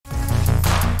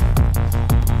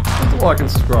like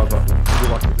and subscribe button if you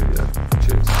like the video.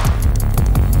 Cheers.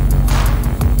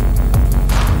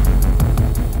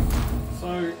 So,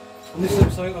 in this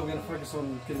episode I'm going to focus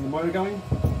on getting the motor going.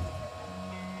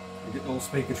 Get all the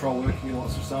speed control working and all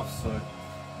that sort of stuff. So,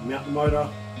 mount the motor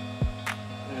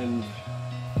and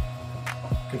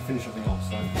can finish everything off.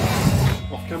 So,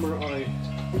 off camera I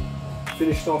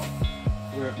finished off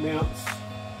where it mounts.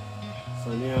 So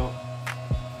now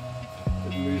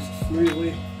it moves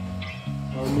smoothly.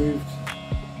 I removed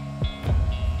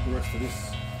the rest of this.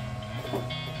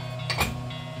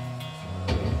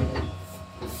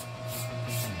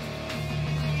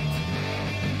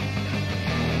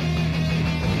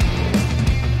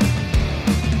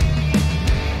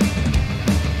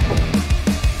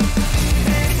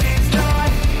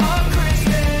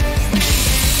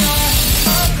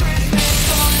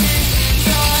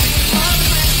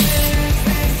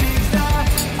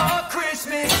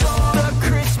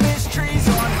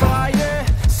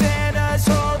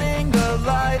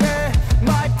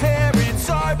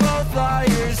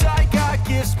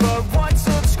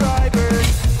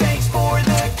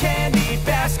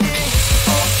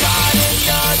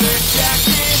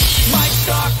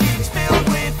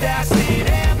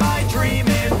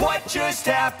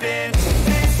 Happened.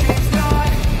 This is not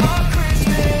a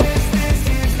Christmas. This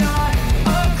is not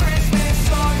a Christmas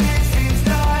song. This is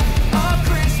not a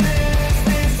Christmas.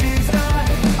 This is not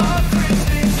a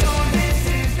Christmas song. This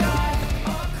is not a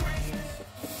Christmas.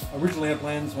 I originally had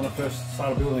plans when I first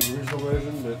started building the original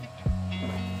version, but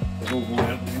they've all gone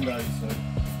out the window, so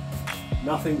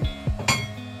nothing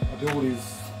I build is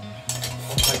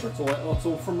on paper. It's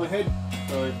all from my head.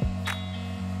 So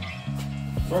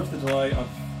sorry for the delay.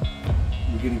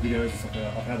 We're getting videos and stuff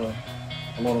out. I've had a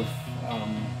lot of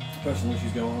personal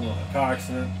issues going on, like a car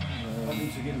accident. I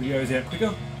need to get videos out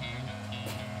quicker.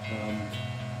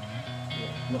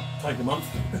 Not take a month.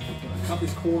 Cut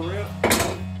this corner out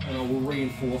and I will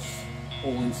reinforce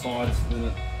all inside so that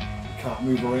it can't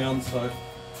move around. So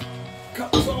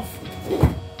cut this off.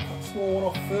 Cut the small one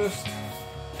off first.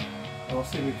 And I'll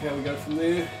see how we go from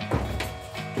there.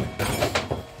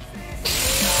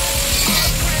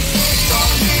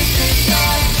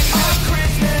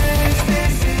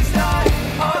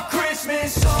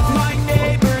 My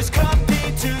neighbors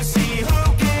compete to see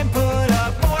who can put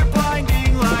up more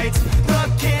blinding lights.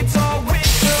 The kids all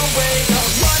wish away the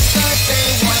lunch that they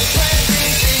want planned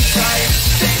inside.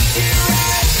 This year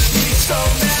has me so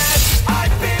mad.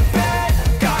 I've been bad,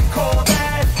 got cold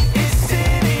that is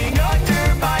sitting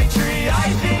under my tree. I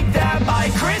think that my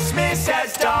Christmas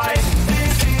has died.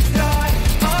 This is not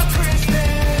a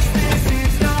Christmas. This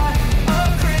is not a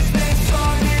Christmas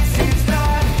song. This is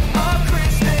not a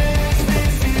Christmas.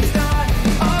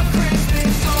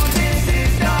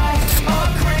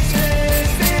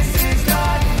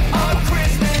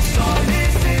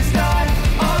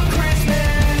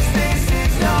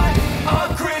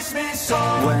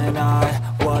 When I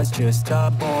was just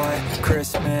a boy,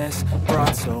 Christmas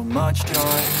brought so much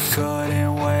joy.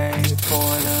 Couldn't wait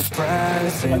for the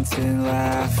presents and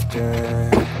laughter.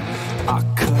 I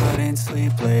couldn't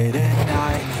sleep late at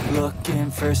night,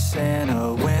 looking for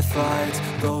Santa with lights.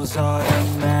 Those are the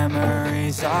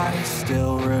memories I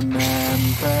still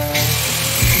remember.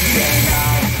 Then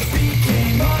I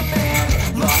became a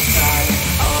man, lost sight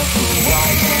of who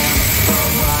I am. The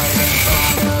light in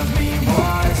front of me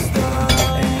was the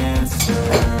answer.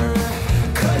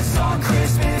 'Cause on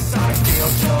Christmas I feel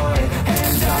joy,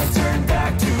 and I turn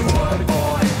back to a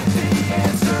boy. The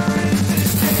answer is to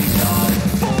stay young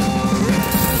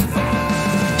forever.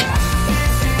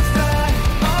 This is not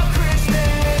a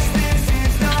Christmas. This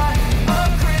is not a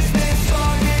Christmas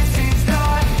song. This is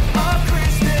not a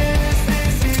Christmas.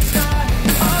 This is not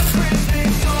a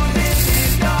Christmas song. This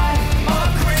is not a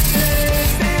Christmas.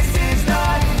 This is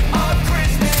not a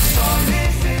Christmas song.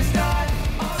 This is not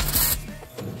a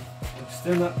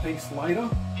Extend that piece later,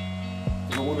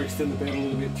 because I want to extend the bed a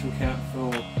little bit to account for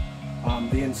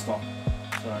the end stop.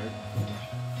 So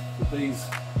put these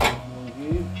on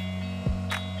here.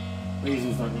 These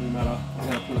ones don't really matter. I'm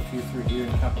going to put a few through here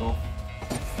and cap it off.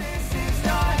 This is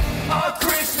not a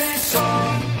Christmas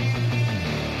song.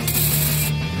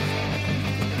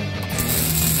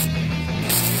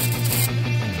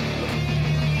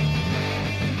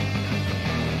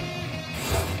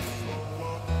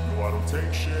 No, I don't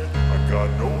take shit. I got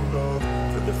no love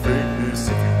for the fakeness.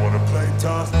 If you wanna play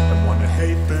tough and wanna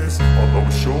hate this, I'll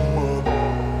always show up.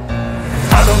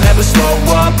 I don't ever slow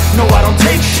up, no I don't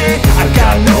take shit. I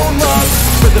got no love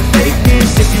for the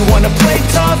fakeness. If you wanna play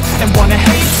tough and wanna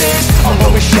hate this, I'll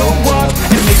always show up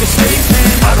and make a statement.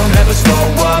 I don't ever slow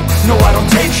up, no I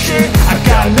don't take shit. I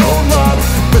got no love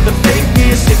for the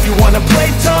fakeness. If you wanna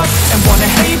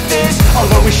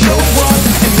I'll always show up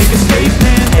and make a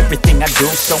statement. Everything I do,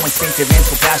 so instinctive and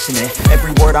so passionate.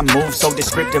 Every word I move, so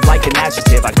descriptive like an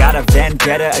adjective. I got a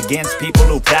vendetta against people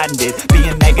who patented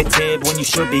being negative when you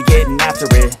should be getting after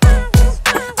it.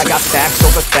 I got facts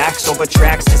over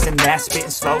tracks, this and that. Spitting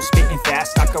slow, spitting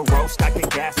fast, I could roast, I could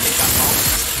gas,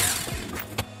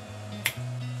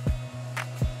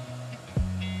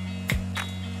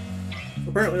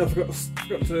 Apparently I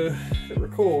forgot to hit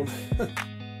record.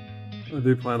 I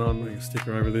do plan on putting a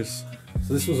sticker over this.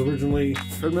 So this was originally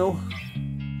treadmill.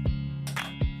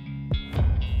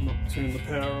 Not turn the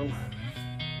power on.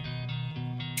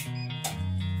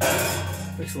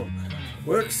 Excellent.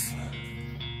 Works.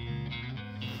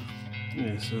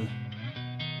 Yeah, so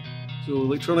it's all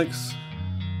electronics.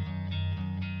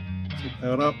 It's all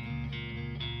powered up.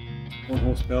 1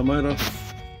 horsepower motor.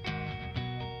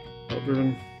 Belt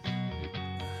driven.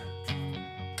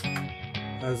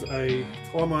 Has a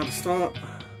timer to start.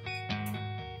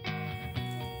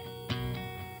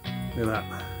 Look at that.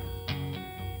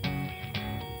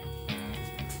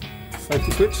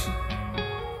 Safety switch.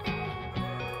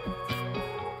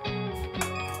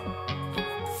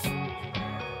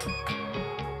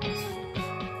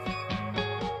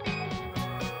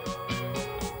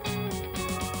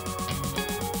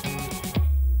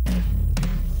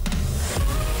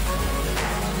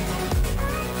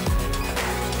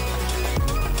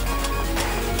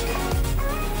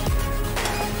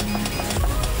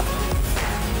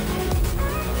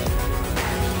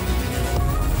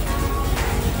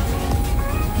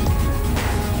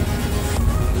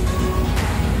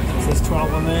 There's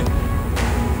 12 on there.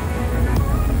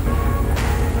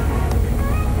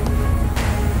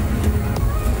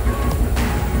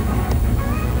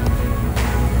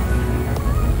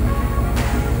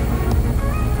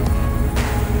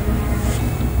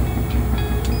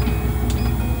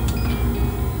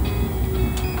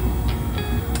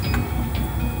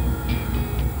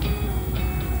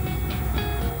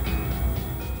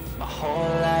 my whole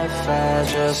life I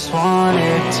just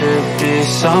wanted to be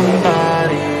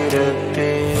somebody to